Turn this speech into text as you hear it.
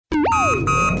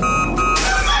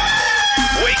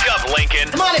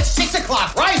Come on, it's 6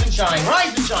 o'clock. Rise and shine,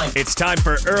 rise and shine. It's time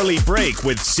for Early Break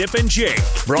with Sip and Jake,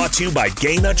 brought to you by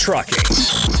Gaina Trucking.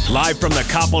 Live from the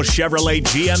Koppel Chevrolet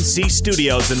GMC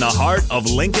studios in the heart of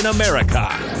Lincoln, America.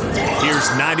 Here's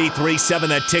 93.7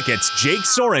 The Ticket's Jake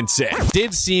Sorensen.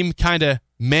 Did seem kind of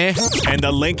meh. And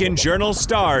the Lincoln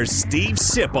Journal-Star's Steve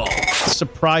Sipple.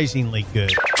 Surprisingly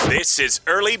good. This is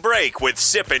Early Break with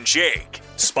Sip and Jake,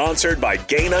 sponsored by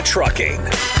Gaina Trucking.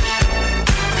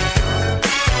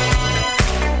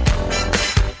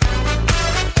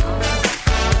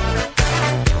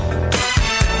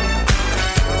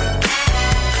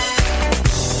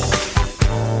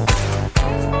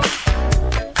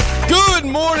 Good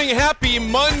morning, happy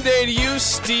Monday to you,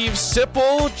 Steve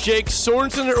Sipple, Jake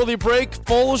Sorensen. Early break,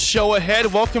 full show ahead.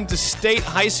 Welcome to State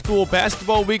High School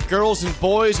Basketball Week. Girls and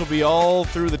boys will be all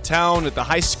through the town at the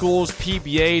high schools,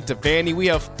 PBA, Devaney. We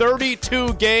have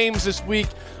 32 games this week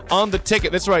on the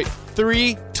ticket. That's right,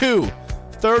 32.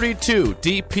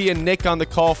 DP and Nick on the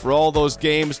call for all those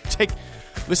games.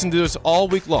 Listen to this all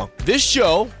week long. This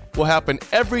show will happen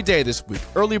every day this week.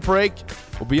 Early break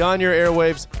will be on your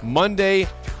airwaves Monday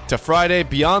to Friday.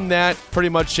 Beyond that, pretty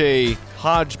much a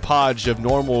hodgepodge of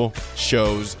normal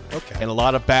shows and a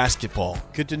lot of basketball.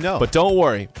 Good to know. But don't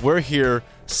worry, we're here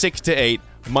 6 to 8,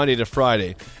 Monday to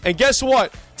Friday. And guess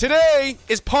what? Today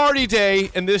is party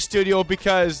day in this studio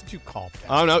because you calm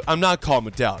down. I'm not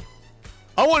calming it down.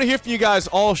 I want to hear from you guys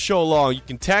all show long. You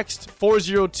can text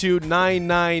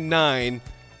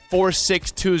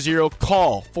 402-999-4620.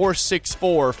 Call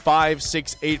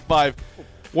 464-5685.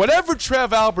 Whatever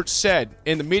Trev Albert said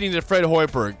in the meeting to Fred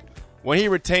Hoiberg when he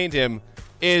retained him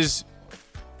is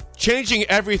changing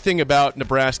everything about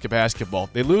Nebraska basketball.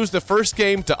 They lose the first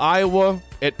game to Iowa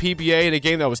at PBA in a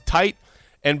game that was tight.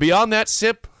 And beyond that,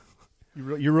 Sip,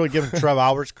 you're really giving Trev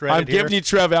Alberts credit. I'm giving you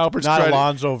Trev Alberts not credit. Not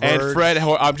Alonzo Verge. And Fred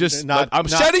Hoiberg. I'm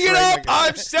setting it up.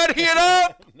 I'm setting it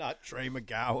up. Not Trey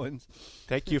McGowens.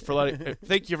 Thank you for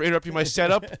interrupting my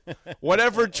setup.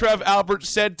 Whatever Trev Albert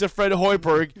said to Fred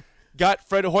Hoiberg got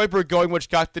Fred Hoiberg going, which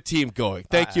got the team going.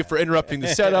 Thank you for interrupting the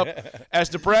setup.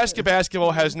 As Nebraska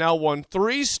basketball has now won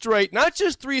 3 straight, not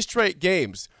just 3 straight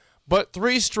games, but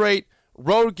 3 straight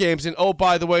road games. And, oh,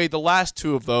 by the way, the last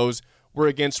 2 of those were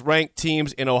against ranked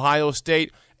teams in Ohio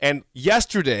State. And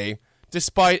yesterday,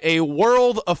 despite a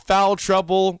world of foul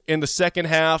trouble in the second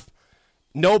half,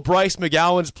 no Bryce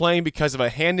McGowens playing because of a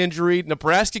hand injury,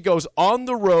 Nebraska goes on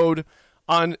the road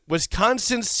on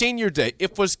Wisconsin's senior day.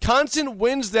 If Wisconsin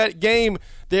wins that game,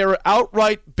 they are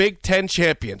outright Big Ten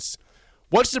champions.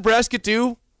 What's Nebraska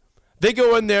do? They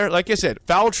go in there, like I said,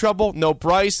 foul trouble, no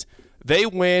Bryce. They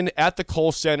win at the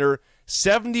Kohl Center,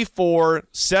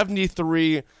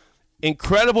 74-73.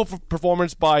 Incredible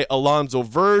performance by Alonzo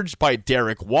Verge, by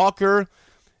Derek Walker,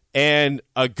 and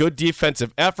a good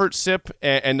defensive effort, Sip.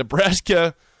 And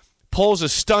Nebraska pulls a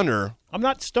stunner. I'm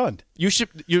not stunned. You should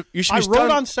be stunned. I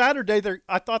wrote on Saturday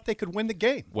I thought they could win the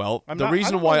game. Well, I'm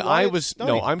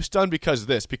stunned because of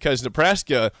this. Because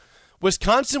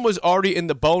Wisconsin was already in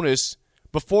the bonus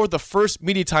before the first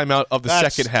media timeout of the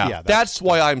second half. Yeah, that's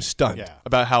why I'm stunned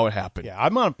about how it happened. Yeah,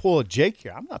 I'm on a pull of Jake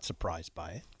here. I'm not surprised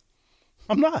by it.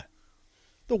 I'm not.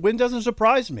 The win doesn't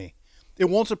surprise me. It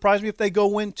won't surprise me if they go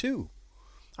win 2.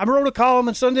 I wrote a column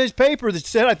in Sunday's paper that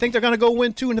said I think they're going to go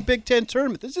win 2 in the Big Ten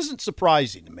tournament. This isn't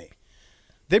surprising to me.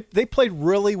 They played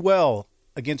really well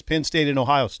against Penn State and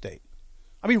Ohio State.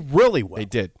 I mean, really well. They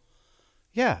did.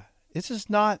 Yeah, this is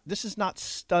not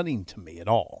stunning to me at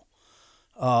all.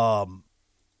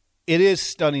 It is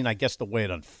stunning, I guess, the way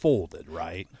it unfolded,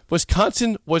 right?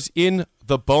 Wisconsin was in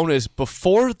the bonus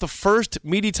before the first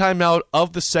media timeout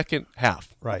of the second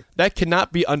half. Right. That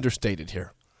cannot be understated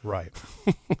here. Right.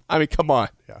 I mean, come on.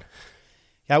 Yeah,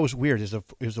 it was weird. It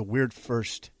was a weird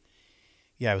first.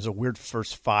 Yeah, it was a weird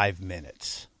first 5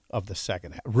 minutes of the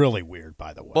second half. Really weird,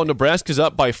 by the way. Well, Nebraska's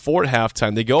up by 4 at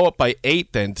halftime. They go up by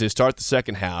 8 then to start the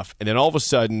second half, and then all of a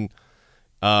sudden,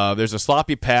 there's a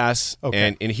sloppy pass,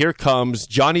 and here comes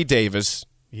Johnny Davis.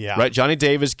 Yeah, right. Johnny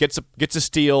Davis gets a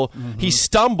steal. Mm-hmm. He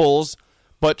stumbles,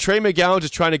 but Trey McGowens is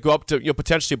trying to go up to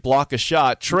potentially block a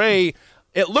shot. Trey.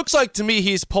 It looks like to me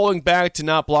he's pulling back to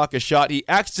not block a shot. He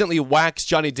accidentally whacks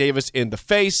Johnny Davis in the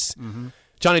face. Mm-hmm.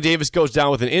 Johnny Davis goes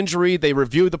down with an injury. They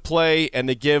review the play, and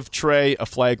they give Trey a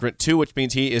flagrant 2, which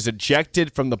means he is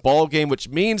ejected from the ball game, which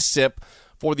means, Sip,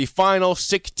 for the final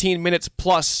 16 minutes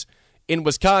plus in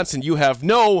Wisconsin, you have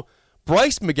no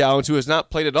Bryce McGowens, who has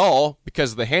not played at all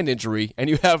because of the hand injury, and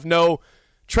you have no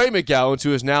Trey McGowens,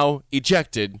 who is now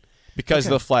ejected because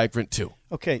of the flagrant 2.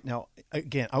 Okay, now,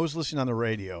 again, I was listening on the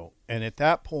radio, and at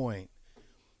that point,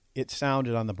 it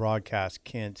sounded on the broadcast,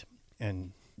 Kent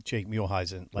and Jake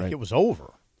Muehlheisen, like it was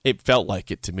over. It felt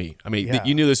like it to me. I mean, Yeah.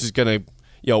 you knew this is going to,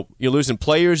 you're losing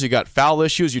players. You got foul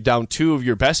issues. You're down 2 of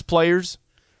your best players.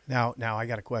 Now I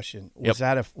got a question.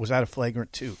 Yep. Was that a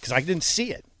flagrant 2? Because I didn't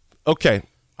see it. Okay.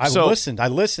 I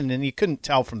listened, and you couldn't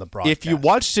tell from the broadcast. If you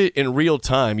watched it in real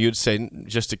time, you'd say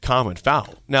just a common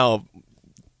foul. Now,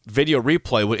 video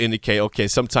replay would indicate, okay,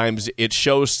 sometimes it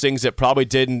shows things that probably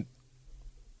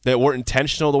that weren't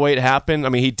intentional the way it happened. I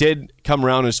mean, he did come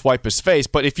around and swipe his face,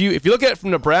 but if you look at it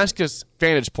from Nebraska's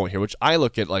vantage point here, which I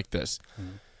look at like this,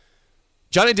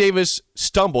 Johnny Davis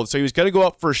stumbled, so he was going to go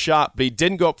up for a shot, but he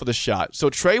didn't go up for the shot.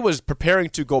 So Trey was preparing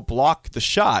to go block the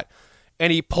shot,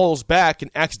 and he pulls back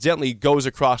and accidentally goes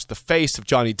across the face of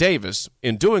Johnny Davis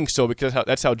in doing so, because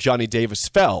that's how Johnny Davis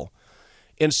fell.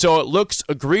 And so it looks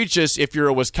egregious if you're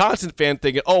a Wisconsin fan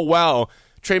thinking, oh, wow,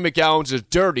 Trey McGowens is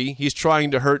dirty. He's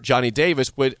trying to hurt Johnny Davis.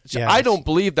 Which I don't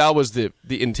believe that was the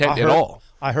intent at all.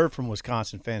 I heard from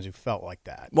Wisconsin fans who felt like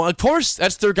that. Well, of course,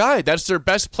 that's their guy. That's their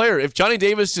best player. If Johnny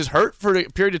Davis is hurt for a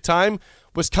period of time,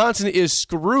 Wisconsin is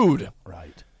screwed.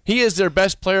 Right. He is their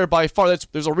best player by far.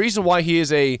 There's a reason why he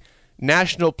is a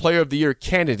National Player of the Year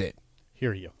candidate.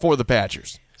 Hear you. For the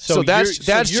Badgers. So that's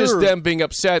just them being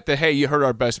upset that, hey, you hurt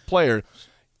our best player.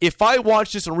 If I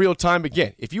watch this in real time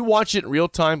again, if you watch it in real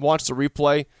time, watch the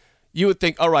replay, you would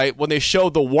think, all right, when they show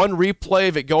the one replay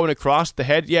of it going across the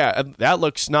head, yeah, that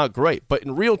looks not great. But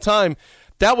in real time,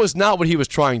 that was not what he was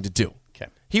trying to do.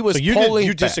 Okay. He was you pulling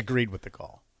You back. disagreed with the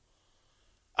call.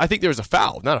 I think there was a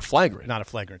foul, not a flagrant. Not a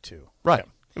flagrant 2. Right.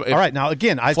 Okay. All right. Now,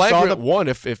 again, I flagrant saw the 1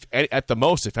 if at the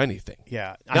most, if anything.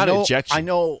 Yeah. Not ejection.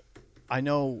 I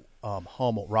know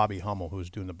Hummel, Robbie Hummel, who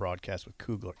was doing the broadcast with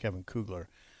Kevin Kugler,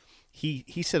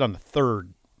 he said on the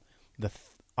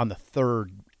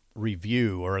third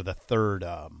review or the third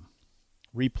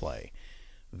replay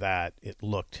that it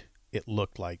looked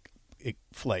like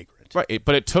flagrant. Right,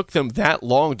 but it took them that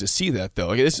long to see that,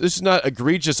 though. This is not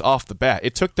egregious off the bat.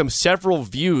 It took them several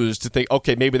views to think,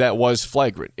 okay, maybe that was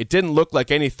flagrant. It didn't look like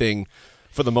anything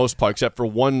for the most part, except for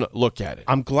one look at it.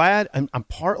 I'm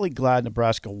partly glad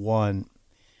Nebraska won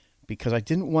because I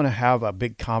didn't want to have a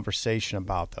big conversation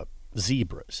about the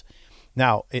Zebras.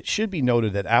 Now, it should be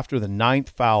noted that after the 9th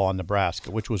foul on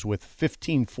Nebraska, which was with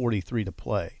 15:43 to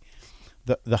play,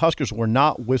 the Huskers were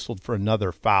not whistled for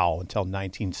another foul until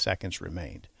 19 seconds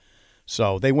remained.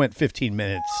 So they went 15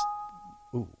 minutes.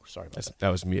 Ooh, sorry about that. That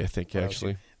was me, I think,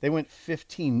 actually. They went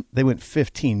 15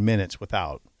 minutes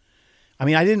without. I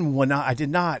mean, I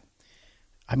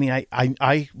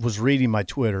was reading my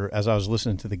Twitter as I was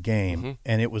listening to the game,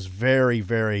 and it was very,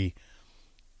 very,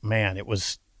 it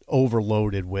was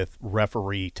overloaded with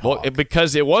referee talk. Well,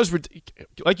 because it was,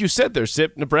 like you said there,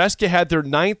 Sip, Nebraska had their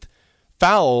 9th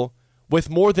foul with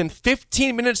more than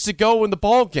 15 minutes to go in the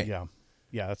ball game.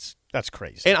 Yeah, that's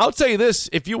crazy. And I'll tell you this,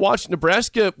 if you watch,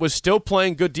 Nebraska was still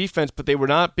playing good defense, but they were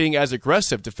not being as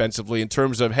aggressive defensively in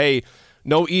terms of, hey,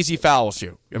 no easy fouls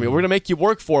here. I mean, we're going to make you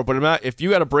work for it, but if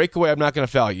you got a breakaway, I'm not going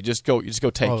to foul you. Just go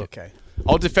take it. Okay.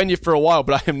 I'll defend you for a while,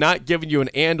 but I am not giving you an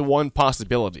and one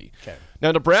possibility. Okay.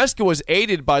 Now, Nebraska was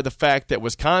aided by the fact that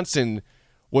Wisconsin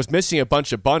was missing a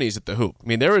bunch of bunnies at the hoop. I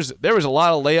mean, there was a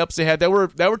lot of layups they had that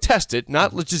were tested,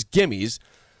 not just gimmies,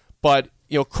 but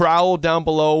Crowell down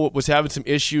below was having some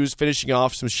issues finishing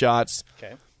off some shots.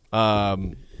 Okay.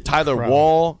 Tyler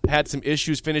Wall had some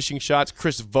issues finishing shots.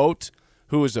 Chris Vogt,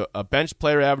 who was a bench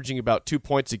player averaging about 2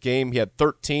 points a game, he had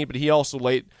 13, but he also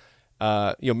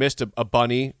missed a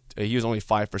bunny. He was only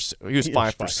 5 for 6. He was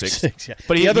 5 for 6. Yeah.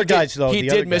 But the other guys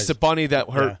did miss a bunny that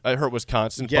hurt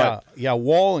Wisconsin. Yeah,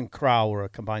 Wall and Crowell were a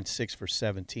combined 6 for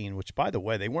 17. Which, by the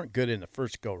way, they weren't good in the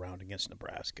first go round against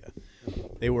Nebraska.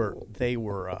 They were.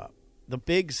 The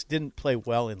bigs didn't play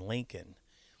well in Lincoln.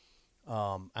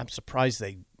 I'm surprised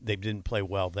they didn't play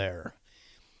well there.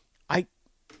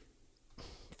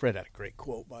 Fred had a great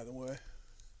quote, by the way.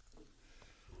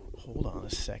 Hold on a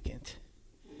second.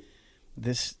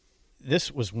 This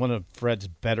was one of Fred's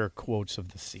better quotes of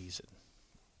the season.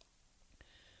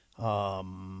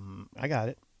 I got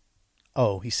it.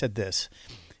 Oh, he said this.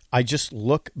 I just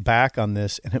look back on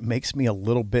this, and it makes me a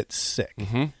little bit sick.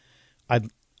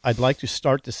 I'd like to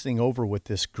start this thing over with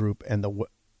this group and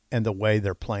the way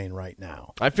they're playing right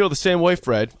now. I feel the same way,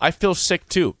 Fred. I feel sick,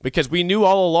 too, because we knew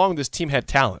all along this team had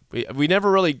talent. We never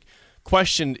really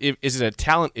questioned, is it a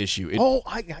talent issue?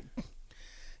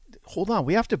 Hold on.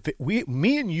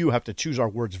 Me and you have to choose our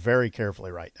words very carefully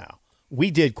right now.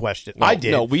 We did question. No, I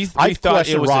did. No, we I thought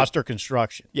questioned it was roster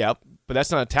construction. Yeah, but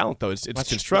that's not a talent, though. It's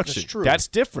construction. That's true. That's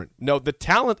different. No, the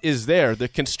talent is there. The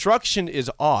construction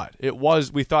is odd.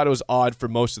 We thought it was odd for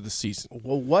most of the season.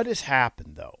 Well, what has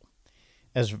happened, though?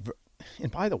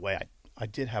 And by the way, I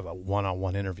did have a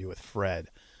one-on-one interview with Fred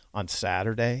on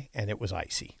Saturday, and it was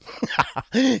icy.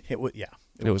 It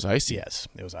was icy? Yes,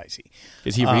 it was icy.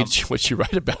 Because he reads what you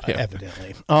write about him.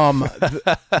 Evidently.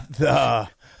 I'd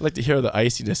like to hear how the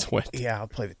iciness went. Yeah, I'll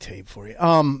play the tape for you.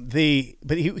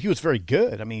 But he was very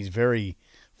good. I mean, he's very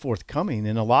forthcoming,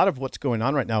 and a lot of what's going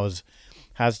on right now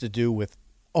has to do with,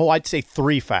 I'd say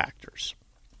 3 factors.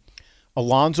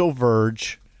 Alonzo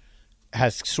Verge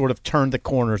has sort of turned the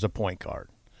corner as a point guard.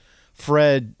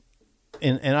 Fred,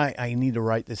 and I need to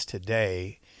write this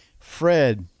today,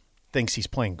 Fred thinks he's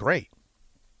playing great,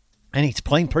 and he's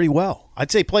playing pretty well.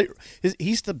 I'd say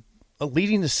he's the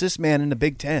leading assist man in the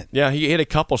Big Ten. Yeah, he had a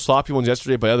couple sloppy ones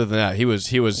yesterday, but other than that, he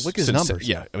was Look at his numbers.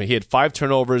 Yeah, I mean, he had 5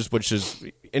 turnovers, which is,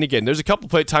 and again, there's a couple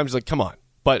play times like, come on.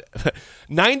 But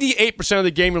 98% of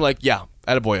the game, you're like, yeah,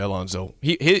 attaboy, Alonzo.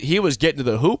 He was getting to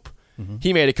the hoop. Mm-hmm.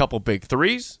 He made a couple big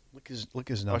threes. Look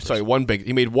his numbers.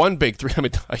 He made one big three. I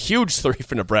mean, a huge three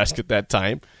for Nebraska at that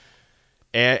time.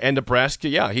 And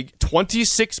Nebraska, he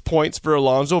 26 points for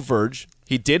Alonzo Verge.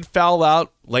 He did foul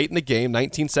out late in the game,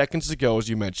 19 seconds to go, as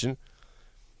you mentioned.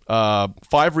 5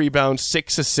 rebounds,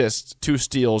 6 assists, 2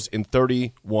 steals in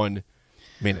 31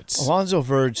 minutes. Alonzo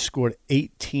Verge scored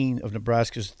 18 of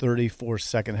Nebraska's 34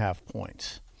 second-half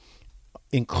points,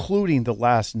 including the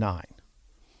last 9.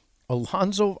 I'm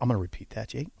going to repeat that,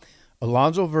 Jake.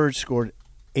 Alonzo Verge scored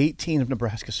 18 of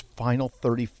Nebraska's final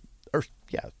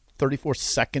 34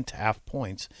 second-half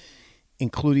points,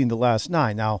 including the last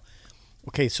 9. Now,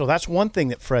 okay, so that's one thing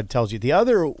that Fred tells you. The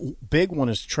other big one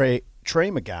is Trey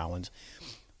McGowens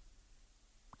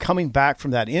coming back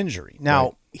from that injury.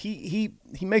 Now, he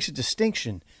makes a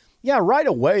distinction. Yeah, right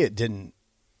away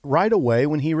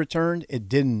when he returned, it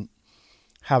didn't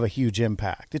have a huge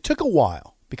impact. It took a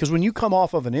while because when you come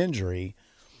off of an injury,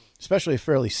 especially a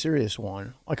fairly serious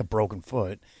one, like a broken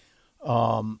foot,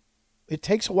 it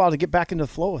takes a while to get back into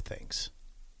the flow of things.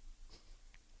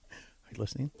 Are you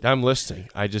listening? I'm listening.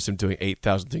 I just am doing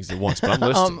 8,000 things at once, but I'm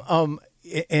listening.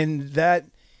 And that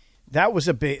was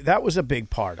a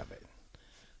big part of it.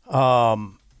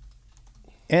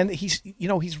 And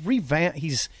he's revamped.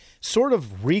 He's sort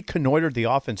of reconnoitered the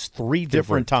offense 3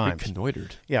 different times.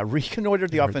 Reconnoitered? Yeah,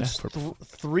 reconnoitered the offense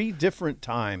 3 different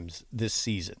times this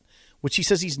season, which he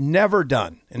says he's never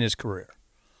done in his career.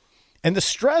 And the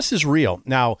stress is real.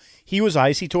 Now, he was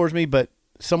icy towards me, but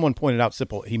someone pointed out,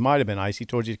 Sipple, he might have been icy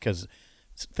towards you because,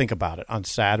 think about it, on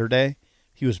Saturday,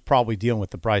 he was probably dealing with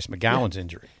the Bryce McGowens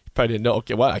injury. He probably didn't know,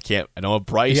 okay, well, I don't have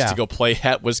Bryce to go play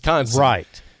at Wisconsin.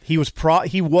 Right. He was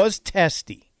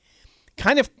testy.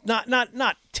 Kind of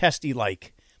not testy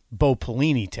like Bo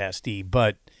Pelini testy,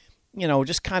 but,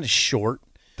 just kind of short.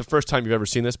 The first time you've ever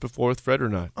seen this before with Fred or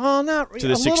not? Oh, not really. To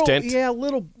this extent? Yeah, a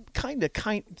little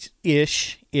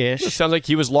kind-ish. It sounds like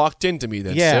he was locked into me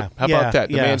then, yeah, Sip. How about that?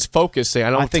 The man's focus saying, I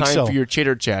don't have time for your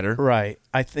chitter-chatter. Right.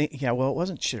 I think, well, it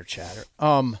wasn't chitter-chatter.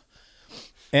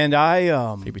 And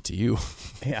I... maybe to you.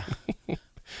 Yeah.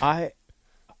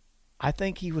 I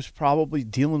think he was probably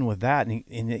dealing with that. And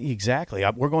exactly.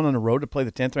 We're going on the road to play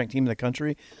the 10th-ranked team in the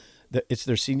country. It's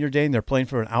their senior day, and they're playing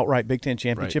for an outright Big Ten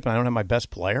championship, and I don't have my best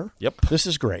player? Yep. This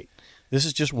is great. This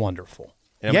is just wonderful.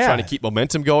 And I'm trying to keep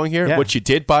momentum going here, which you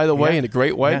did, by the way, in a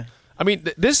great way. Yeah. I mean,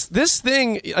 this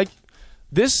thing, like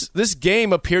this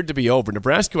game appeared to be over.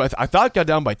 Nebraska, I thought, got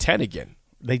down by 10 again.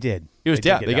 They did. They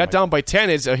got down by 10.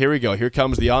 Here we go. Here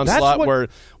comes the onslaught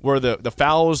where the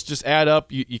fouls just add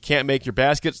up. You can't make your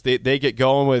baskets. They get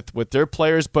going with their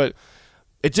players, but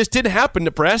it just didn't happen.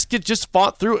 Nebraska just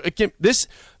fought through. Again, this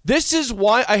is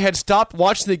why I had stopped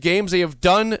watching the games. They have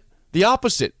done the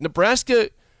opposite.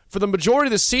 Nebraska, for the majority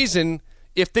of the season,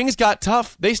 if things got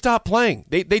tough, they stopped playing.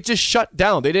 They just shut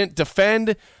down. They didn't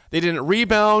defend. They didn't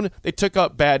rebound. They took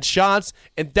up bad shots,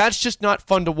 and that's just not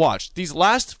fun to watch. These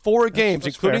last 4 games,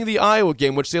 including the Iowa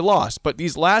game, which they lost, but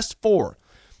these last 4,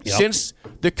 since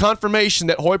the confirmation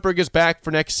that Hoiberg is back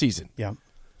for next season,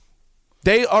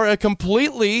 they are a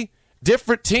completely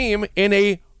different team in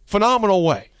a phenomenal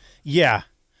way. Yeah.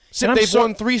 So they've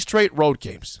won 3 straight road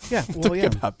games. Yeah, well,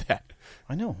 Think about that.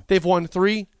 I know. They've won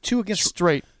 3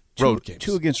 straight road games.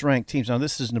 2 against ranked teams. Now,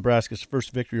 this is Nebraska's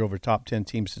first victory over top 10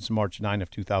 teams since March 9 of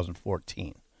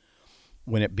 2014,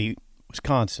 when it beat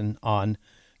Wisconsin on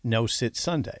no-sit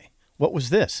Sunday. What was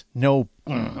this? No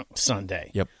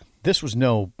Sunday. Yep. This was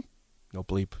no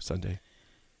bleep Sunday.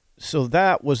 So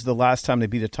that was the last time they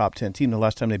beat a top 10 team. The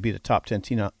last time they beat a top 10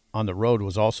 team on the road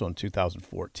was also in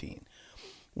 2014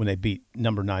 when they beat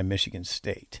number 9 Michigan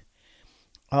State.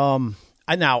 I'm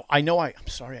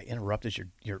sorry I interrupted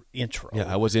your intro.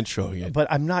 Yeah, I was introing. But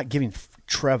I'm not giving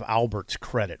Trev Alberts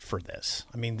credit for this.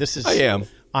 I mean, this is. I am.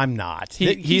 I'm not.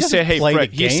 He said, "Hey,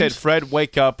 Fred." He said, "Fred,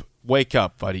 wake up. Wake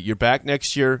up, buddy. You're back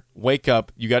next year. Wake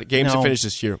up. You got games to finish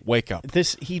this year. Wake up.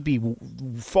 He'd be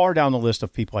far down the list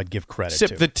of people I'd give credit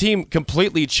to. The team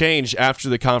completely changed after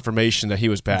the confirmation that he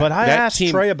was back. But I asked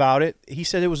Trey about it. He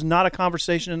said it was not a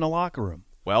conversation in the locker room.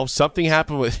 Well, something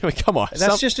happened with. I mean, come on.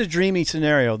 That's just a dreamy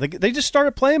scenario. They just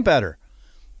started playing better.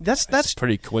 That's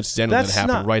pretty coincidental that it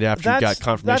happened right after you got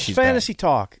confirmation. That's fantasy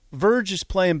talk. Verge is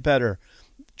playing better.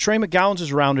 Trey McGowens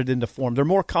is rounded into form. They're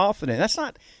more confident. That's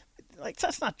not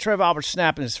Trev Albert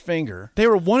snapping his finger. They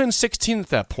were 1-16 at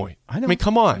that point. I know. I mean,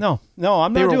 come on. No,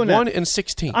 I'm not doing that. They were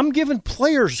 1-16. I'm giving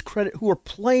players credit who are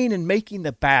playing and making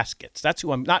the baskets. That's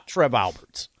who I'm not. Trev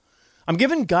Alberts. I'm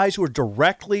giving guys who are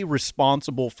directly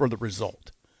responsible for the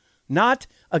result, not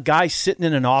a guy sitting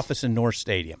in an office in North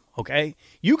Stadium. Okay,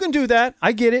 you can do that.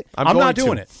 I get it. I'm not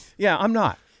doing it. Yeah, I'm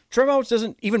not. Trev Alberts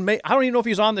doesn't even make. I don't even know if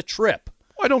he's on the trip.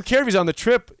 Well, I don't care if he's on the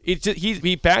trip.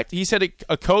 He backed. He said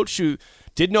a coach who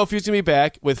didn't know if he was going to be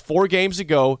back with 4 games to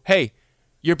go. Hey,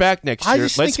 you're back next year.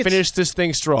 Let's finish this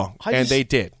thing strong. And they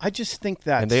did. I just think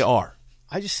that. And they are.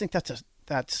 I just think that's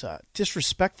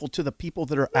disrespectful to the people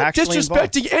that are actually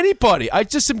disrespecting involved. Anybody. I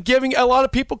just am giving a lot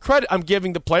of people credit. I'm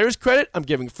giving the players credit. I'm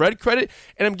giving Fred credit.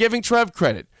 And I'm giving Trev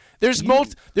credit. There's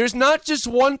not just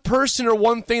one person or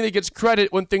one thing that gets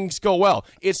credit when things go well.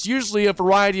 It's usually a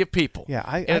variety of people. Yeah,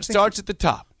 and it starts at the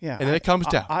top. Yeah, and then it comes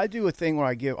down. I do a thing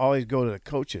where always go to the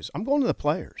coaches. I'm going to the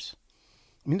players.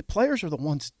 I mean, the players are the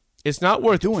ones. It's not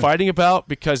worth fighting about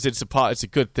because it's a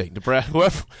good thing.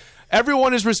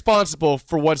 Everyone is responsible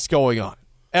for what's going on.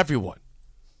 Everyone.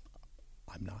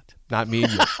 I'm not. Not me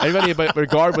and you. Everybody, but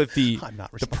regard with the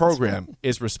program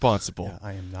is responsible. Yeah,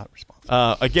 I am not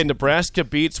responsible. Again, Nebraska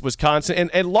beats Wisconsin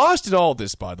and lost in all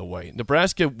this, by the way.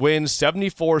 Nebraska wins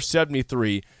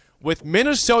 74-73. With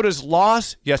Minnesota's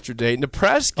loss yesterday,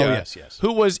 Nebraska,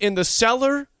 who was in the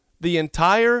cellar the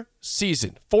entire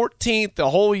season, 14th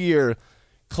the whole year,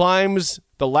 climbs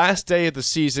the last day of the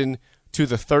season to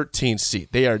the 13th seed.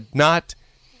 They are not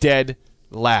dead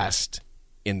last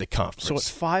in the conference. So it's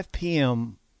 5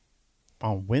 p.m.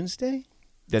 on Wednesday?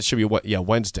 That should be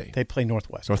Wednesday. They play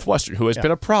Northwestern, who has been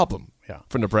a problem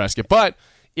for Nebraska. But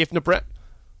if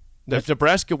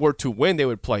Nebraska were to win, they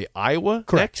would play Iowa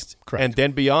next. Correct. And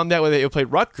then beyond that, they would play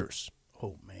Rutgers.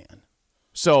 Oh, man.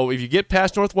 So if you get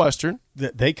past Northwestern,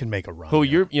 they can make a run.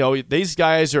 These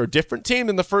guys are a different team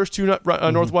than the first 2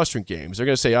 Northwestern games. They're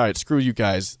going to say, all right, screw you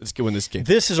guys. Let's go win this game.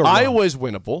 This is Iowa is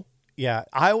winnable. Yeah,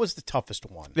 Iowa's the toughest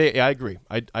one. I agree.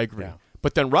 I agree. Yeah.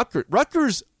 But then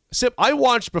Rutgers, I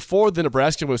watched before the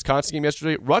Nebraska-Wisconsin game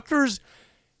yesterday. Rutgers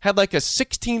had like a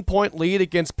 16-point lead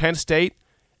against Penn State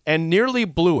and nearly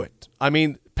blew it. I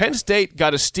mean, Penn State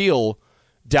got a steal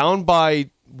down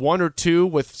by 1 or 2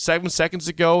 with 7 seconds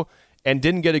to go and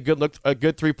didn't get a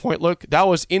good 3-point look. That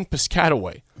was in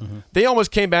Piscataway. Mm-hmm. They almost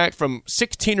came back from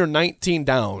 16 or 19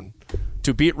 down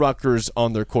to beat Rutgers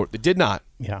on their court. They did not.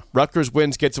 Yeah. Rutgers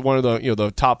gets one of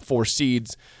the top 4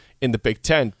 seeds in the Big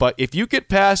Ten. But if you get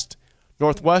past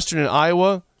Northwestern and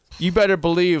Iowa, you better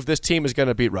believe this team is going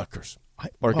to beat Rutgers.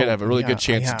 Or going to have a really good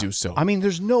chance to do so. I mean,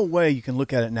 there's no way you can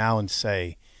look at it now and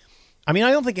say, I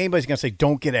don't think anybody's going to say,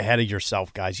 don't get ahead of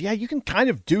yourself, guys. Yeah, you can kind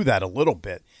of do that a little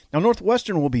bit. Now,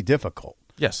 Northwestern will be difficult.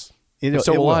 Yes.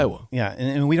 So will Iowa. Yeah,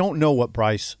 and we don't know what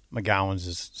Bryce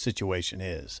McGowens' situation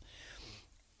is.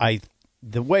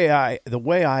 The way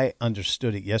I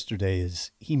understood it yesterday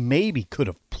is he maybe could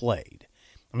have played.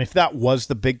 I mean, if that was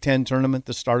the Big Ten tournament,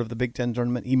 the start of the Big Ten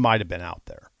tournament, he might have been out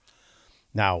there.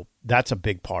 Now, that's a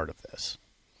big part of this.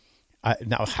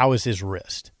 Now, how is his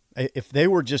wrist? If they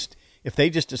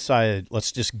just decided,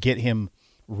 let's just get him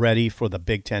ready for the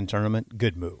Big Ten tournament,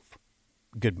 good move.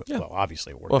 Good move. Yeah. Well,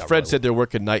 obviously it worked out. Fred said they're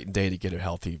working night and day to get it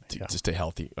healthy, to stay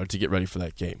healthy, or to get ready for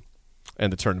that game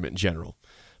and the tournament in general.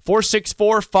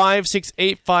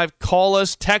 464-5685. Call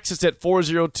us. Text us at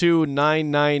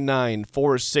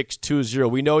 402-999-4620.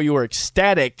 We know you are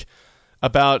ecstatic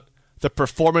about the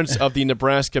performance of the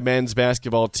Nebraska men's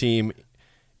basketball team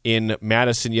in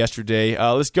Madison yesterday.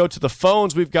 Let's go to the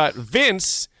phones. We've got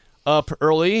Vince up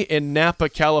early in Napa,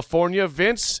 California.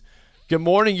 Vince, good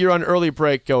morning. You're on early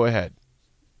break. Go ahead.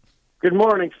 Good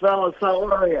morning, fellas. How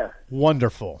are you?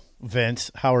 Wonderful. Vince,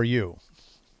 how are you?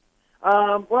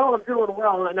 Well, I'm doing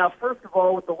well. Now, first of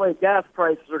all, with the way gas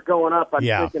prices are going up, I'm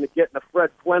thinking of getting a Fred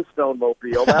Flintstone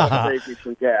mobile. That'll save me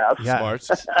some gas. Yeah. Smart.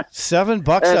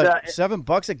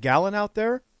 $7 a gallon out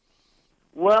there?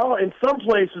 Well, in some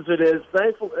places it is.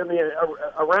 Thankfully,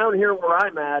 around here where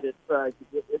I'm at, it's a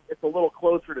little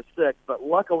closer to 6. But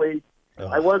luckily,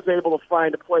 I was able to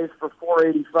find a place for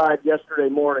 $4.85 yesterday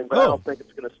morning. But I don't think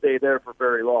it's going to stay there for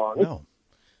very long. No,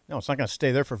 it's not going to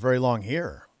stay there for very long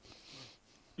here.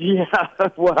 Yeah,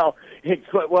 well,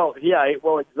 exactly.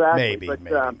 Maybe. But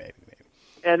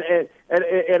I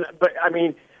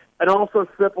mean, and also,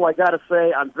 Sipple, I got to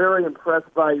say, I'm very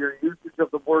impressed by your usage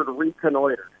of the word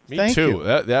reconnoiter. Me Thank too. you.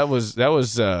 That was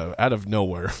out of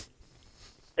nowhere.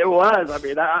 It was. I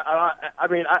mean, I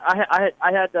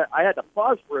had to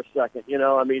pause for a second,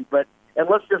 and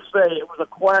let's just say it was a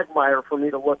quagmire for me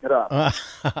to look it up.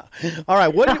 All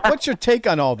right, what's your take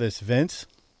on all this, Vince?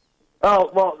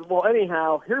 Oh, well.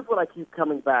 Anyhow, here's what I keep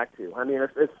coming back to. I mean, as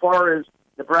far as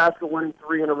Nebraska winning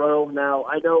 3 in a row, now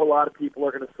I know a lot of people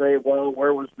are going to say, "Well,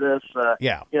 where was this? Why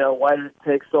did it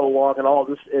take so long?" And all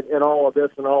this, and all of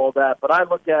this, and all of that. But I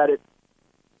look at it,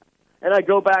 and I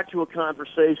go back to a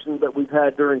conversation that we've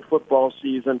had during football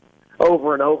season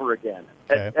over and over again.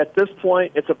 Okay. At this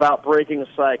point, it's about breaking a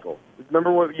cycle.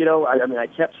 Remember what I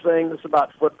kept saying this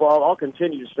about football. I'll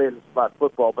continue to say this about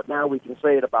football, but now we can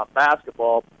say it about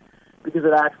basketball, because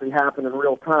it actually happened in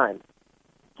real time.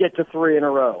 Get to 3 in a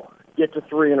row.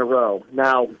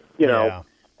 Now,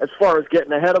 as far as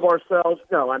getting ahead of ourselves,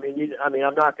 no. I'm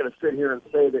not going to sit here and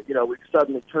say that we've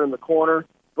suddenly turned the corner.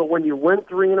 But when you win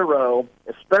 3 in a row,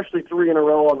 especially 3 in a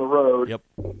row on the road, Yep.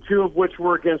 2 of which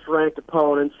were against ranked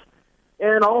opponents,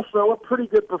 and also a pretty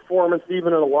good performance even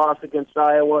in a loss against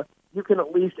Iowa, you can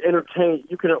at least entertain.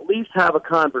 You can at least have a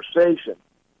conversation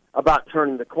about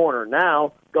turning the corner.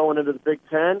 Now, going into the Big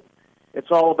Ten,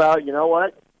 it's all about,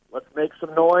 let's make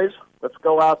some noise. Let's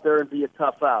go out there and be a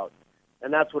tough out.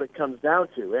 And that's what it comes down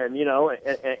to. And,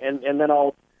 and then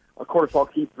I'll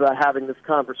keep having this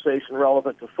conversation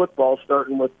relevant to football,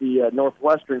 starting with the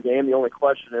Northwestern game. The only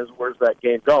question is, where's that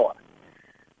game going?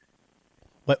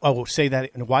 Say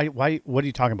that. Why? What are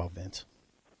you talking about, Vince?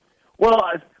 Well,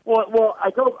 I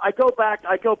go back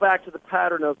to the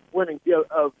pattern of winning 3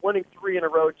 in a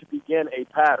row to begin a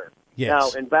pattern. Yes. Now,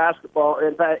 in basketball,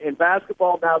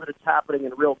 now that it's happening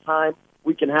in real time,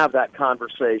 we can have that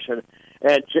conversation.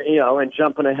 And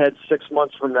jumping ahead 6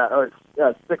 months from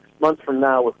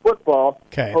now with football,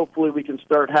 okay. Hopefully we can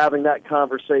start having that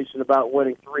conversation about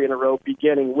winning 3 in a row,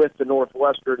 beginning with the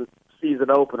Northwestern season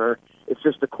opener. It's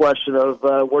just a question of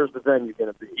where's the venue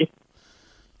going to be.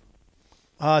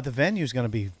 The venue is going to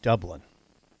be Dublin.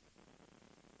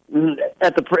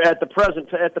 At the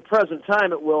present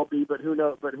time, it will be, but who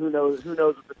knows? Who knows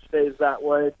if it stays that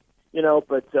way?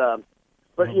 But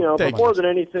more than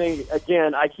anything,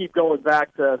 again, I keep going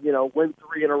back to win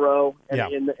 3 in a row,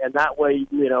 and that way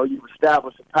you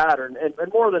establish a pattern, and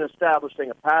more than establishing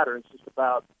a pattern, it's just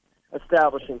about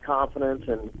establishing confidence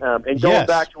and going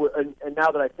back to it. And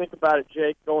now that I think about it,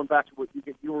 Jake, going back to what you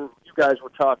guys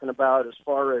were talking about as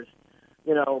far as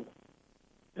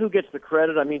who gets the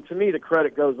credit. I mean, to me, the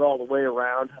credit goes all the way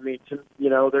around. I mean,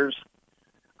 there's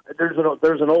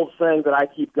an old saying that I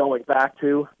keep going back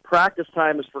to: practice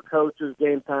time is for coaches,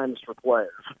 game time is for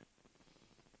players.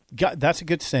 That's a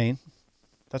good saying.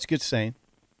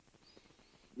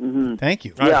 Mm-hmm. Thank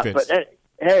you. Yeah, but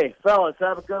hey, fellas,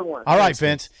 have a good one. All right,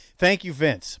 Vince. Thank you,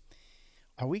 Vince.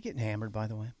 Are we getting hammered, by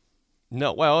the way?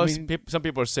 No. Well, some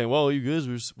people are saying, well, you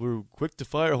guys were quick to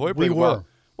fire Hoiberg. We were.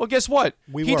 Well, guess what?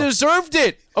 He deserved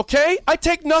it, okay? I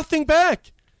take nothing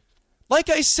back. Like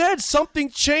I said, something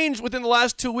changed within the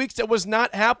last 2 weeks that was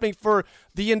not happening for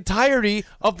the entirety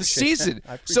of the season.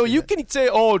 So you can say,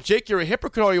 oh, Jake, you're a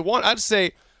hypocrite all you want. I'd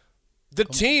say the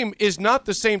team is not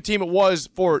the same team it was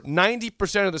for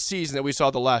 90% of the season that we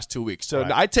saw the last 2 weeks. So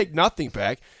I take nothing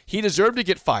back. He deserved to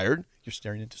get fired. You're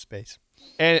staring into space.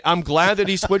 And I'm glad that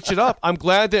he switched it up. I'm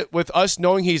glad that with us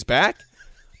knowing he's back,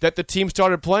 that the team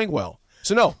started playing well.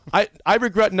 So, no, I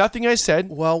regret nothing I said.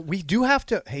 Well, we do have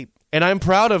to, and I'm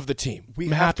proud of the team. We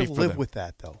I'm have happy to for live them. with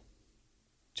that, though,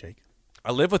 Jake.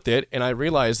 I live with it, and I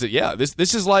realize that,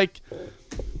 this is like...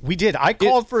 We did. I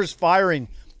called for his firing,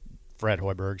 Fred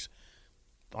Hoiberg's,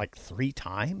 like 3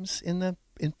 times in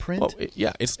print. Well,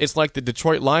 it's like the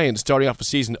Detroit Lions starting off the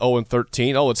season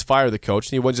 0-13. Oh, let's fire the coach,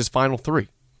 and he wins his final 3.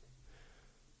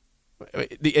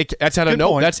 That's out of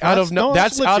nowhere. That's out of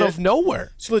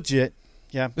nowhere. It's legit.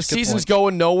 Yeah, the season's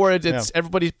going nowhere.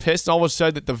 Everybody's pissed. And all of a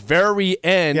sudden, at the very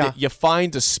end, you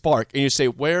find a spark, and you say,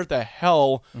 "Where the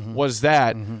hell was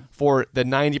that for the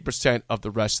 90% of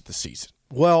the rest of the season?"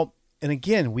 Well, and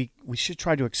again, we should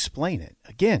try to explain it.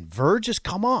 Again, Verge has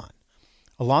come on.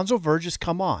 Alonzo Verge has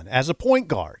come on as a point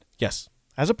guard. Yes,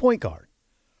 as a point guard.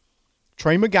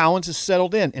 Trey McGowens has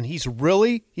settled in, and he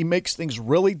makes things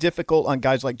really difficult on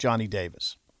guys like Johnny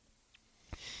Davis.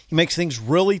 He makes things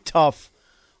really tough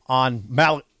on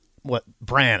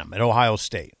Branham at Ohio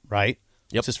State, right?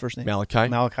 Yep. What's his first name?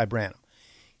 Malachi Branham.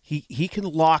 He can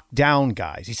lock down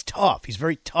guys. He's tough. He's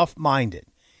very tough-minded.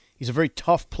 He's a very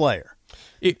tough player.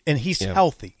 And he's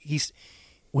healthy.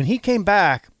 when he came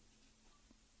back,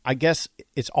 I guess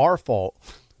it's our fault.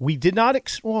 We did not.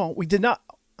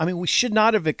 We should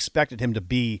not have expected him to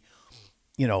be,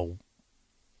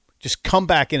 just come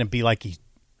back in and be like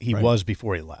he was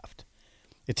before he left.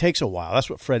 It takes a while. That's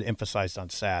what Fred emphasized on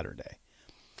Saturday.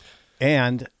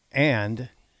 And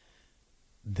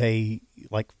they,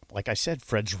 like I said,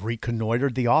 Fred's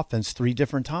reconnoitered the offense 3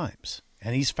 different times,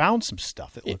 and he's found some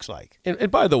stuff, it looks like.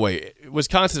 And by the way,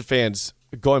 Wisconsin fans,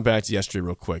 going back to yesterday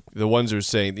real quick, the ones who are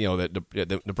saying,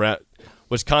 that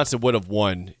Wisconsin would have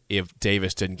won if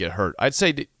Davis didn't get hurt. I'd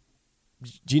say, do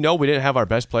you know we didn't have our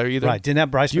best player either? Right, didn't have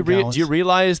Bryce McGowens. Do you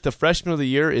realize the freshman of the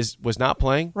year was not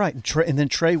playing? Right, and then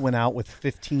Trey went out with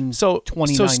 29. So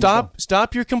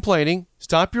stop your complaining,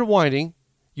 stop your whining,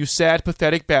 you sad,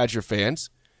 pathetic Badger fans.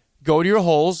 Go to your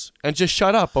holes and just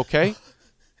shut up, okay?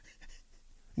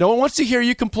 No one wants to hear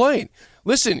you complain.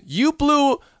 Listen, you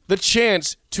blew the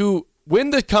chance to win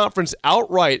the conference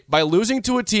outright by losing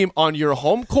to a team on your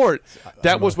home court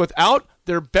that was without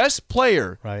their best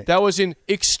player, that was in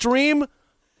extreme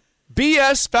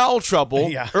BS foul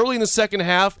trouble early in the second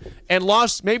half, and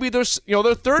lost maybe their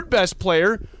third best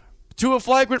player to a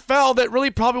flagrant foul that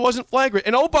really probably wasn't flagrant.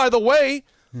 And oh, by the way,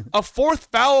 a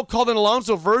 4th foul called on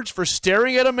Alonzo Verge for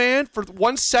staring at a man for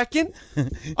 1 second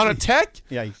on a tech.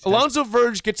 Alonzo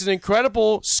Verge gets an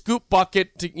incredible scoop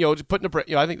bucket to put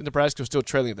Nebraska. I think Nebraska was still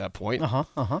trailing at that point.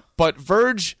 But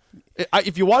Verge,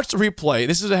 if you watch the replay,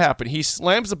 this is what happened. He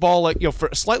slams the ball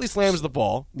slightly slams the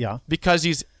ball. Because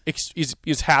he's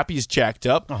happy, he's jacked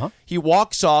up. He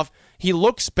walks off. He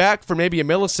looks back for maybe a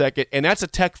millisecond, and that's a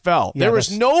tech foul. There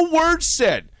is no word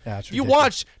said. You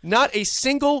watch, not a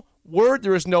single word.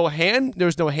 There is no hand.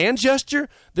 There's no hand gesture.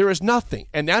 There is nothing,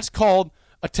 and that's called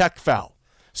a tech foul.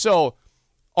 So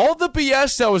all the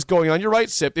BS that was going on, you're right,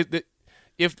 Sip.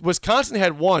 If Wisconsin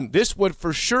had won, this would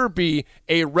for sure be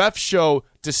a ref show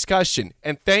discussion,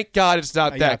 and thank God it's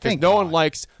not that, because no one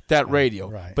likes that radio.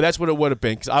 But that's what it would have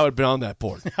been, because I would have been on that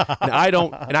board. And I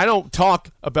don't talk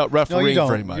about refereeing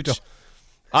very much.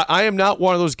 I am not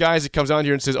one of those guys that comes on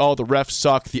here and says, "Oh, the refs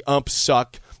suck, the umps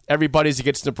suck, everybody's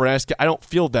against Nebraska." I don't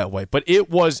feel that way. But it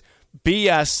was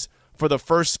BS for the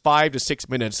first 5 to 6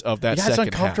 minutes of that second half.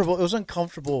 It's uncomfortable. It was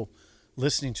uncomfortable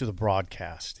listening to the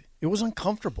broadcast. It was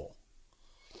uncomfortable.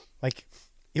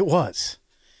 It was.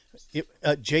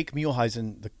 Jake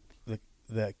Muehlheisen,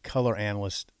 the color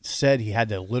analyst, said he had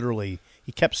to literally.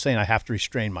 He kept saying, "I have to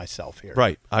restrain myself here."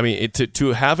 Right. I mean,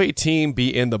 to have a team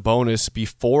be in the bonus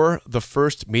before the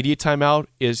first media timeout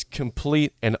is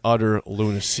complete and utter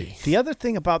lunacy. The other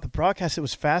thing about the broadcast that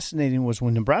was fascinating was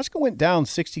when Nebraska went down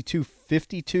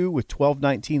 62-52 with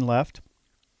 12:19 left.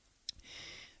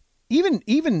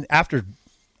 Even after,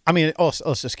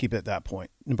 let's just keep it at that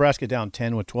point. Nebraska down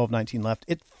 10 with 12:19 left.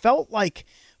 It felt like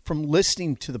from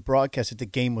listening to the broadcast that the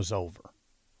game was over.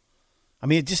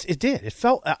 It did. It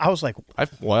felt. I was like, I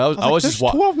was just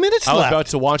 12 minutes left. I was about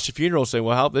to watch the funeral, saying,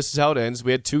 "Well, this is how it ends."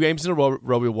 We had 2 games in a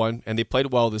row we won, and they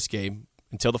played well this game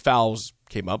until the fouls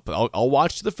came up. But I'll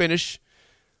watch to the finish,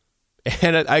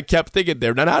 and I kept thinking,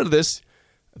 "They're not out of this.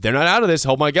 They're not out of this.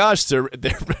 Oh my gosh, they're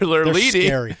leading."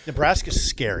 Scary. Nebraska's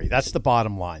scary. That's the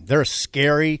bottom line. They're a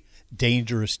scary,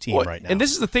 dangerous team right now. And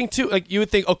this is the thing too. You would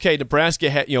think, okay,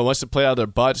 Nebraska must have played out of their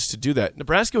butts to do that.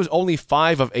 Nebraska was only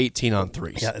 5 of 18 on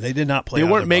threes. Yeah, they did not play. They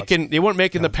weren't making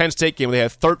the Penn State game where they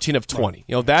had 13 of 20.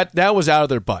 Right. That was out of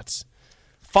their butts.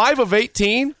 5 of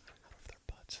 18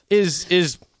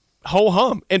 is ho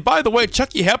hum. And by the way,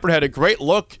 Chucky Hepburn had a great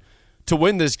look to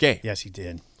win this game. Yes, he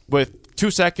did. With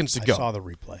 2 seconds to go. I saw the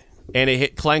replay. And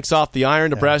it clanks off the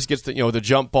iron. Nebraska gets the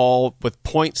jump ball with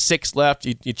 0.6 left.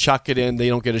 You chuck it in. They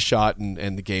don't get a shot,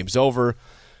 and the game's over.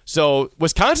 So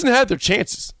Wisconsin had their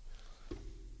chances.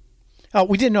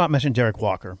 We did not mention Derek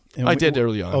Walker. I did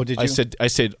early on. Oh, did you? I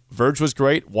said Verge was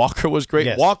great. Walker was great.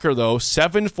 Yes. Walker, though,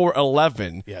 7 for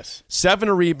 11. Yes. 7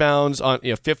 rebounds on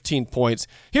 15 points.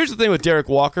 Here's the thing with Derek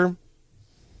Walker.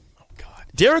 Oh, God.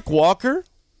 Derek Walker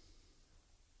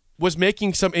was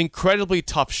making some incredibly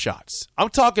tough shots. I'm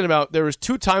talking about there was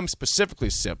 2 times specifically,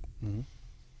 Sip,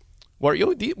 where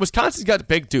Wisconsin's got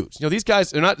big dudes. These guys,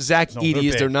 they're not Zach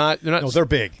Edey's. They're not. They're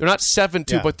big. They're not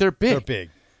 7'2", but they're big. They're big.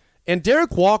 And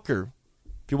Derek Walker,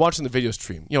 if you're watching the video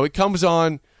stream, he comes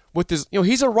on with his.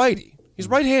 He's a righty. He's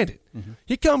right-handed.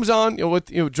 He comes on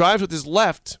drives with his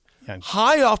left,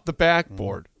 high off the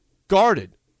backboard,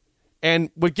 guarded.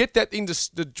 And would get that thing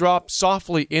to drop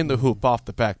softly in the hoop off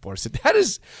the backboard. So that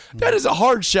is a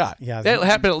hard shot. Yeah, that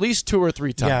happened at least 2 or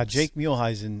 3 times. Yeah, Jake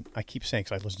Muehlheisen, I keep saying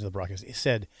because I listened to the broadcast, he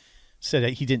said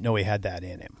that he didn't know he had that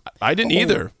in him. I didn't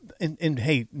either. And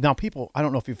hey, now people, I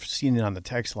don't know if you've seen it on the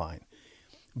text line,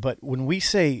 but when we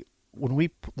say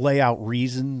lay out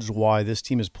reasons why this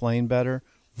team is playing better,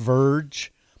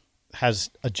 Verge has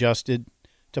adjusted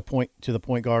to the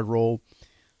point guard role.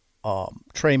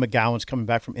 Trey McGowan's coming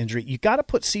back from injury. You got to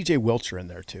put C.J. Wilcher in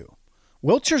there too.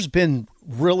 Wilcher's been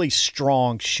really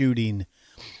strong shooting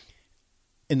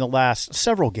in the last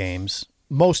several games,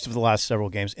 most of the last several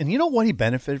games. And you know what he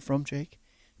benefited from, Jake?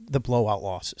 The blowout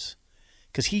losses.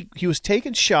 Because he was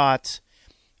taking shots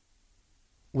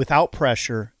without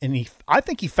pressure, and I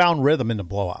think he found rhythm in the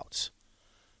blowouts.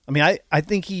 I mean, I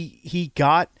think he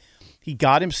got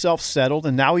himself settled,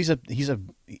 and now he's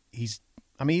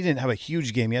I mean, he didn't have a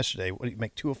huge game yesterday. What did he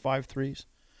make? 2 of 5 threes?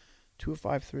 2 of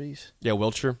 5 threes? Yeah,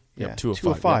 Wilcher. Yeah, 2 of 5.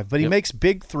 2 of 5. But he makes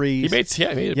big threes. He's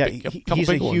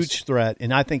a huge threat,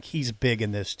 and I think he's big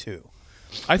in this too.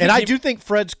 I do think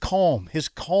Fred's calm. His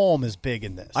calm is big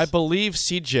in this. I believe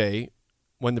CJ,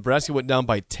 when Nebraska went down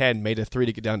by 10, made a 3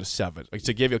 to get down to 7. Like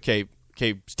to give you, okay,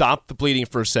 stop the bleeding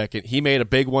for a second. He made a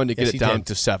big one to get it down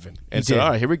to 7. And said, all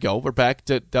right, here we go. We're back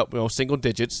to single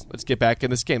digits. Let's get back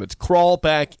in this game. Let's crawl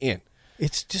back in.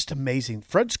 It's just amazing.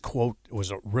 Fred's quote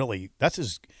was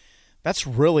that's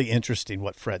really interesting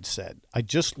what Fred said. I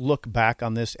just look back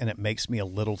on this, and it makes me a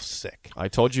little sick. I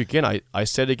told you again, I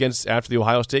said after the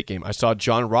Ohio State game, I saw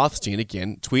John Rothstein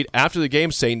again tweet after the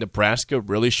game saying Nebraska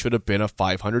really should have been a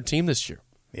 500 team this year.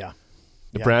 Yeah.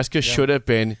 Nebraska should have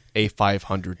been a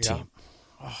 500 team.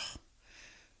 Oh.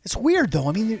 It's weird, though.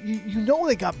 I mean, you know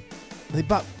they got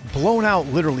blown out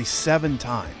literally 7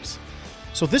 times.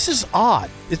 So this is odd.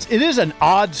 It is an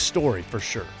odd story for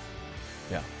sure.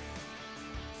 Yeah.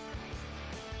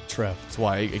 Trev. That's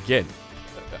why, again,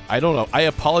 I don't know. I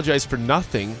apologize for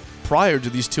nothing prior to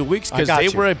these 2 weeks because they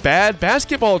were a bad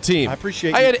basketball team. I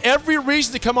appreciate I had every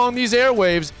reason to come on these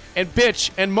airwaves and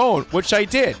bitch and moan, which I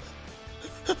did.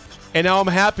 And now I'm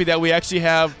happy that we actually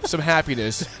have some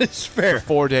happiness. It's fair. For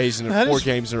 4 days and 4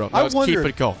 games in a row. Now let's keep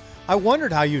it going. I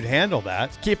wondered how you'd handle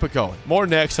that. Keep it going. More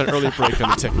next on Early Break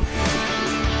on the Ticket.